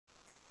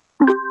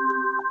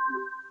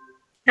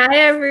Hi,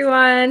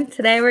 everyone.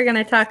 Today we're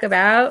going to talk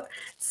about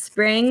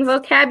spring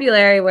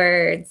vocabulary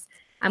words.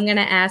 I'm going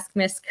to ask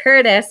Miss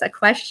Curtis a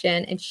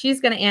question, and she's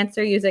going to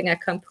answer using a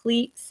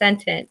complete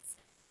sentence.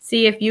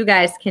 See if you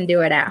guys can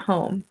do it at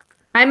home.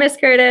 Hi, Miss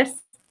Curtis.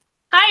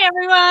 Hi,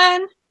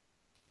 everyone.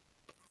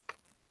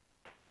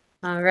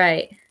 All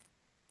right,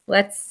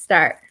 let's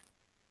start.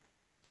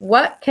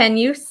 What can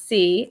you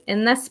see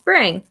in the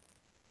spring?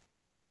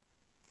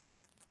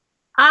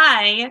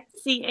 I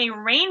see a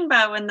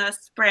rainbow in the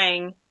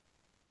spring.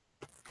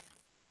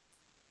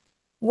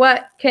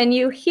 What can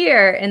you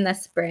hear in the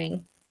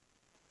spring?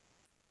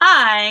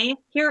 I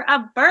hear a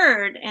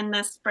bird in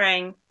the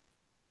spring.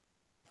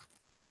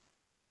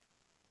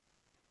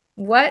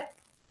 What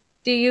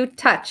do you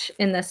touch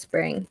in the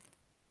spring?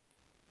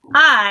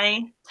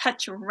 I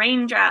touch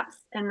raindrops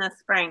in the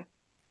spring.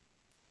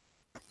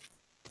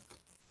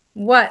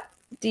 What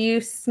do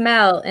you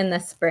smell in the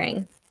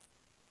spring?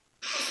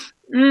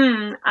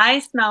 I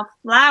smell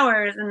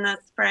flowers in the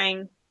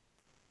spring.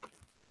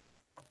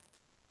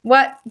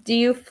 What do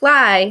you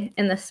fly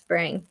in the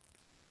spring?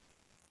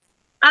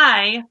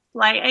 I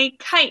fly a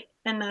kite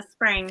in the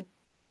spring.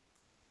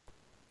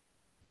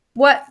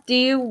 What do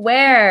you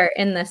wear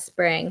in the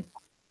spring?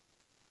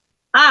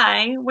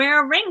 I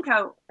wear a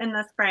raincoat in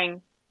the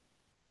spring.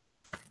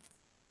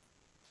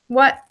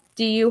 What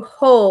do you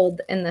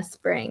hold in the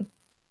spring?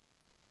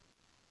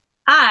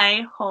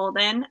 I hold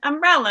an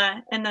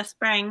umbrella in the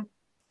spring.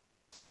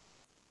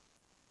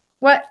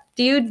 What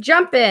do you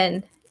jump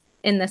in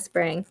the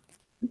spring?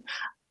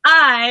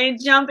 I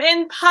jump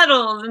in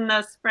puddles in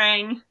the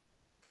spring.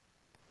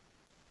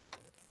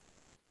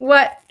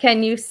 What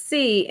can you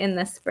see in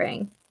the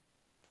spring?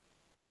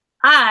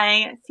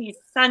 I see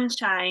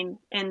sunshine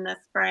in the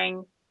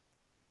spring.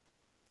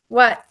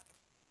 What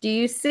do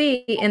you see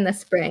in the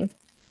spring?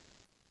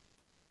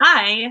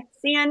 I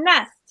see a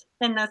nest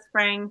in the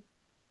spring.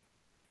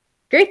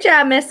 Great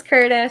job, Miss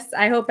Curtis.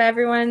 I hope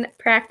everyone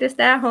practiced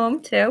at home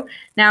too.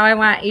 Now I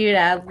want you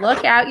to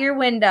look out your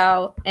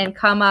window and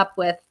come up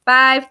with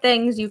 5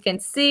 things you can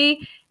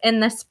see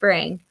in the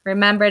spring.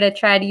 Remember to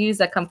try to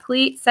use a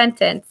complete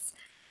sentence.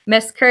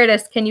 Miss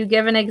Curtis, can you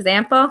give an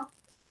example?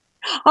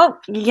 Oh,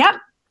 yep.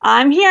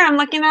 I'm here. I'm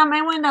looking out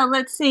my window.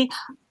 Let's see.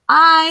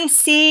 I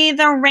see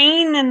the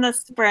rain in the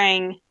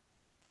spring.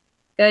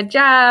 Good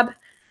job.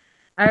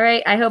 All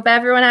right. I hope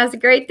everyone has a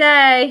great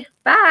day.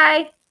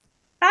 Bye.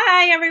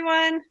 Bye,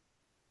 everyone.